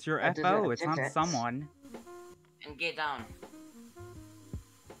 It's your I did FO, it, it's I not did it. someone. And get down.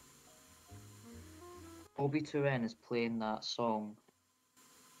 Obi2N is playing that song.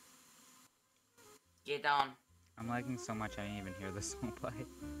 Get down. I'm lagging so much I didn't even hear the song play.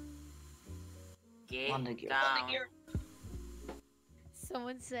 Get Wonder Gear. down.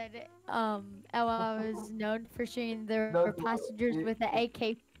 Someone said, LL is known for shooting their No, passengers with the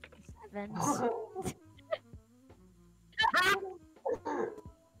AK-7s.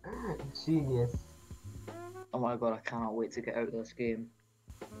 Genius. Oh my god, I cannot wait to get out of this game.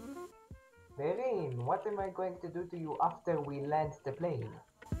 Verin, what am I going to do to you after we land the plane?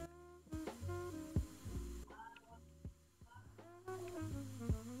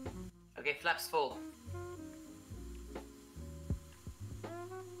 Okay, Flaps full.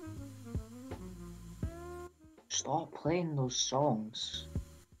 Stop playing those songs.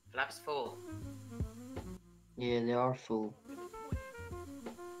 Flaps full. Yeah, they are full.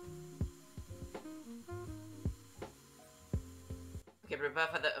 Okay, prepare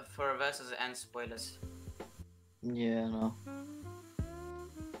for reverses and spoilers. Yeah, no. I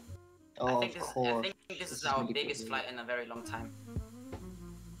Oh, think of course. this is our biggest flight in a very long time.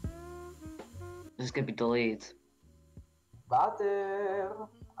 This is gonna be delayed. Butter!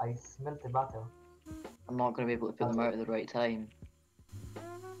 I smell the butter. I'm not gonna be able to put them out at the right time.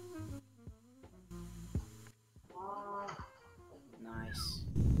 Nice.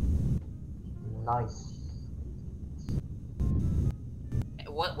 Nice.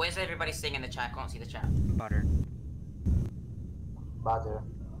 Where's everybody saying in the chat? I can't see the chat. Butter. Butter.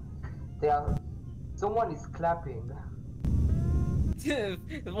 Someone is clapping.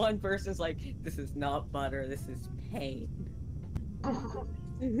 One person's like, this is not butter, this is pain.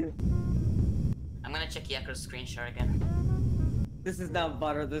 I'm gonna check Yakker's screen share again. This is not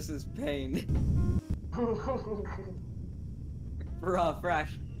butter, this is pain. Raw,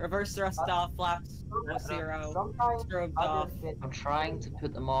 fresh. Reverse thrust off, flaps 0. Sometimes Strobes off. I'm trying to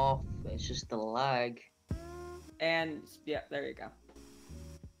put them off, but it's just the lag. And, yeah, there you go.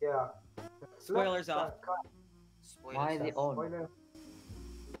 Yeah. Spoilers off. Why are they on?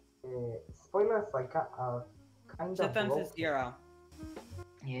 Spoilers are kind Set of them to broken. 0.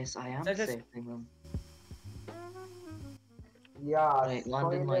 Yes, I am So just- setting them. Yeah, Right,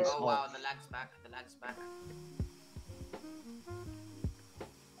 London lights Oh wow, off. the lag's back. The lag's back.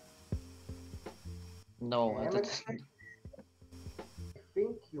 No, I didn't. I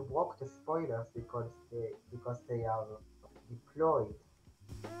think you broke the spoilers because they are deployed.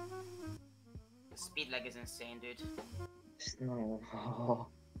 The speed lag is insane, dude. No.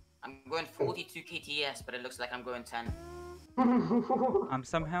 I'm going 42 KTS, but it looks like I'm going 10. I'm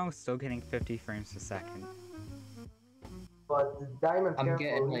somehow still getting 50 frames per second. But the diamond I'm careful,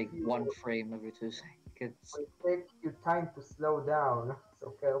 getting if like you- 1 frame every 2 seconds. It take you time to slow down,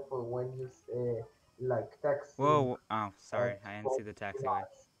 so careful when you like taxi. Whoa, oh, sorry, I didn't see the taxiway.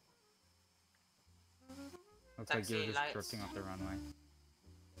 Looks like you're Taxi just lights. drifting off the runway.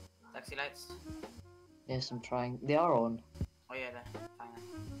 Taxi lights. Yes, I'm trying. They are on. Oh yeah, there. Fine.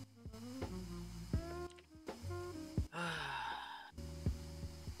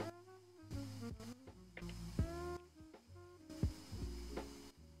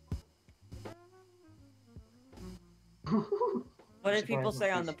 What did people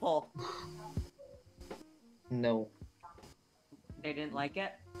say on the poll? No, They didn't like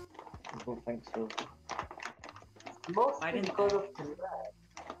it? I don't think so. mostly Why didn't because they? of the lag.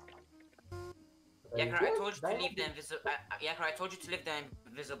 Yeah, I Yes, told you to leave the Diamond invisible. Yeah, I told you to leave the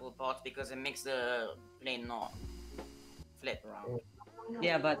invisible parts because it makes the plane not flip around.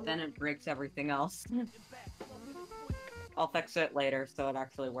 Yeah, but then it breaks everything else. I'll fix it later so it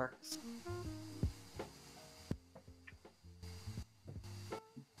actually works.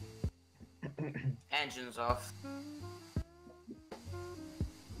 Engines off.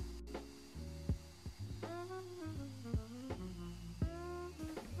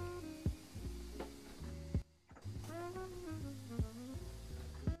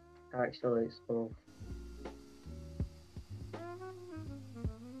 Actually, so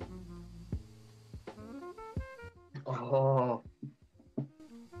oh,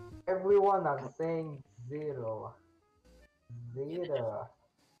 everyone are saying zero. Yeah, Zero.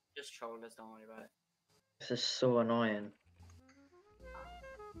 just troll us. Don't worry about it. this is so annoying.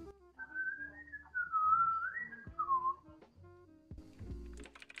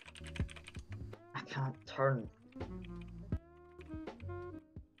 I can't turn.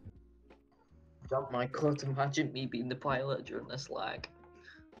 Jump. My God, imagine me being the pilot during this lag.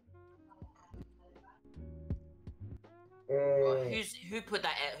 Who put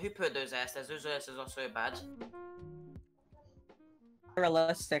that? Who put those S's? Those S's are so bad.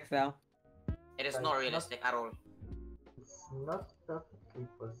 Realistic though. It is It's not not- realistic at all. It's not perfectly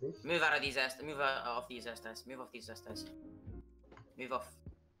positioned. Move out of these S's. Move out of these S's. Move off these S's. Move off.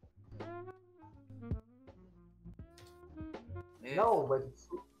 Move. No, but it's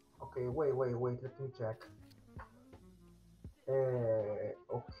okay. Wait. Let me check.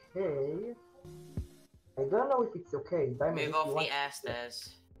 Okay. I don't know if it's okay. Diamond, Move if off you the want.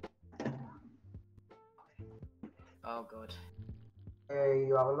 S's. Oh god.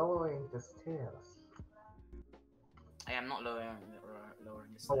 You are lowering the stairs. I am not lowering the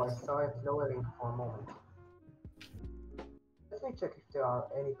Oh, I stairs. saw it lowering for a moment. Let me check if there are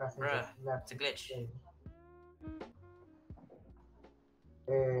any passengers Bruh, left. it's a glitch. in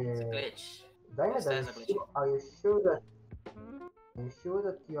It's a the plane. glitch. Diamond, The stairs are glitching. are you sure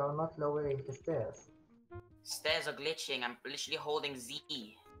that you are not lowering the stairs? Stairs are glitching. I'm literally holding Z.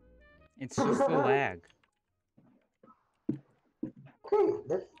 It's just the lag. Okay,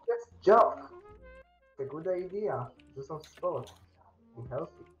 let's jump. It's a good idea. Do some sport. Be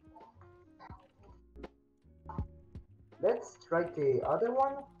healthy. Let's try the other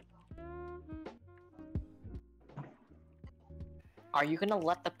one. Are you gonna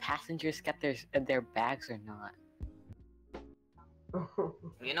let the passengers get their bags or not?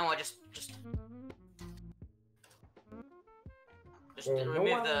 You know what? Just no remove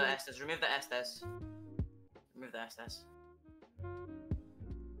one- the S's. Remove the S's. Remove the S's.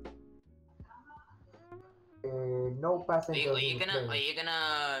 No passengers. Are in you the gonna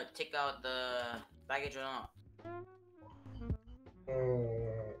plane. take out the baggage or not?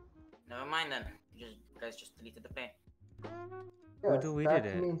 Never mind then. You guys just deleted the plane. Who Yes, deleted that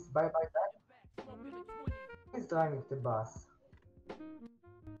it? means bye bye back. Who is driving the bus?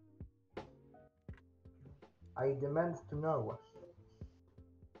 I demand to know.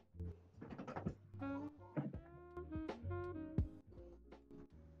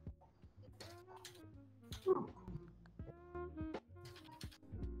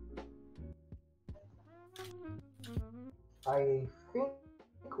 I think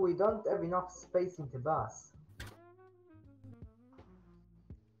we don't have enough space in the bus.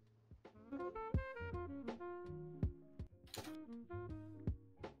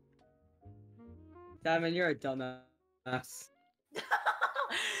 Diamond, you're a dumbass.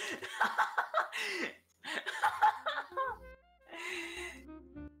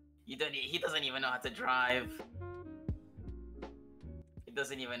 He doesn't even know how to drive. He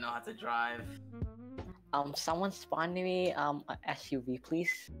doesn't even know how to drive. Someone spawn me a SUV,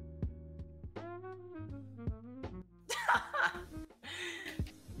 please.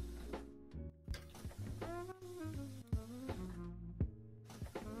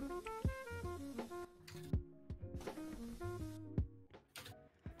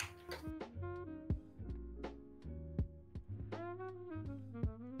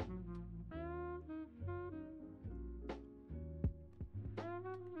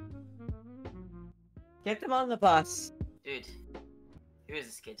 Get them on the bus. Dude, who is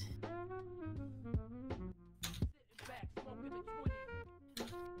this kid?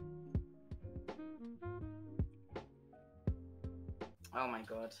 Oh my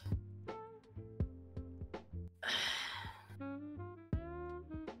god.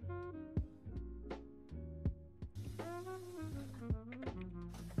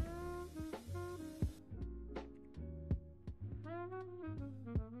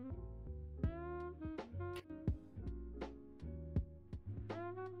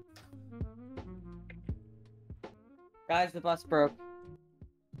 Guys, the bus broke.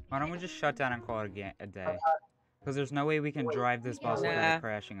 Why don't we just shut down and call it a day? Because there's no way we can drive this bus without Nah. it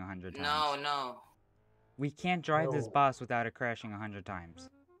crashing 100 times. No. We can't drive this No. bus without it crashing 100 times.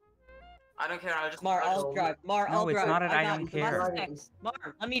 I don't care. I'll just. Mar, I'll I'll drive. Mar, No, I'll it's drive. not an I got don't it. The bus care. is next. Mar,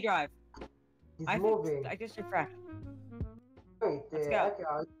 let me drive. He's I moving. I just refreshed. Wait, Let's go.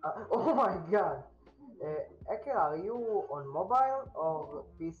 Akira, oh my god. Akira, are you on mobile or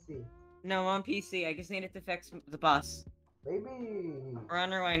PC? No, I'm on PC. I just needed to fix the bus. Maybe. We're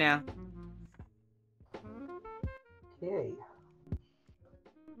on our way now. Okay.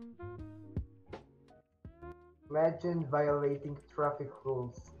 Imagine violating traffic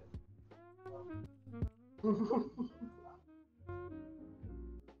rules.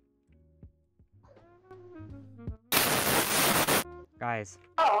 Guys,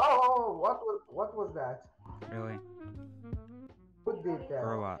 Oh, what was that? really? Who did that?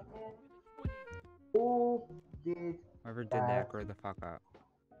 Grow up. Who did Whoever did that, grow the fuck up.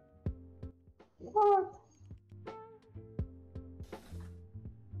 what?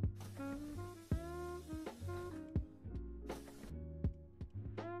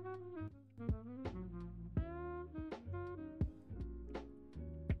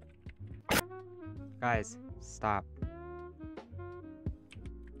 Guys, stop.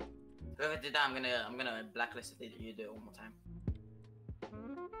 Whoever did that, I'm gonna blacklist if you do it one more time.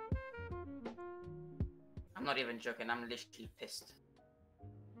 I'm not even joking. I'm literally pissed.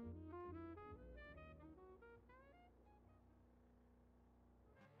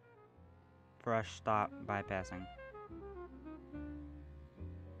 Fresh, stop bypassing.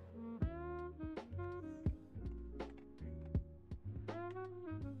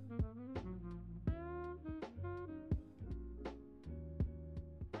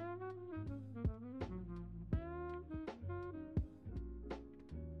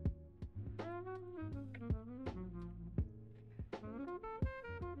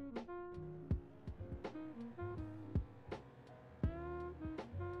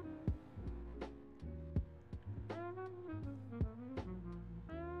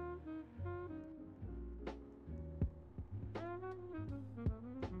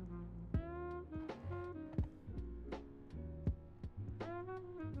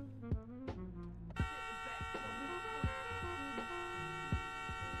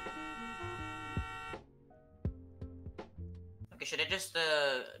 Okay, should I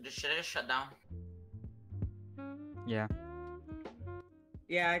just shut down? Yeah.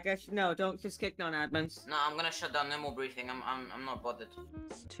 Yeah, I guess no. Don't just kick non-admins. No, I'm gonna shut down. No more briefing. I'm not bothered.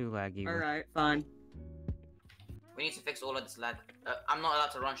 It's too laggy. All right, fine. We need to fix all of this lag. I'm not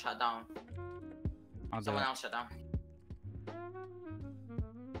allowed to run shutdown. I'll do Someone it. else shut down.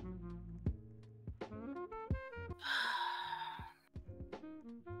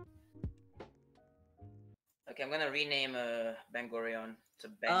 Okay, I'm gonna rename Gurion to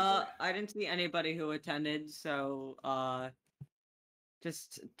Ben. I didn't see anybody who attended, so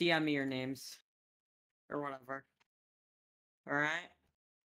just DM me your names or whatever. All right.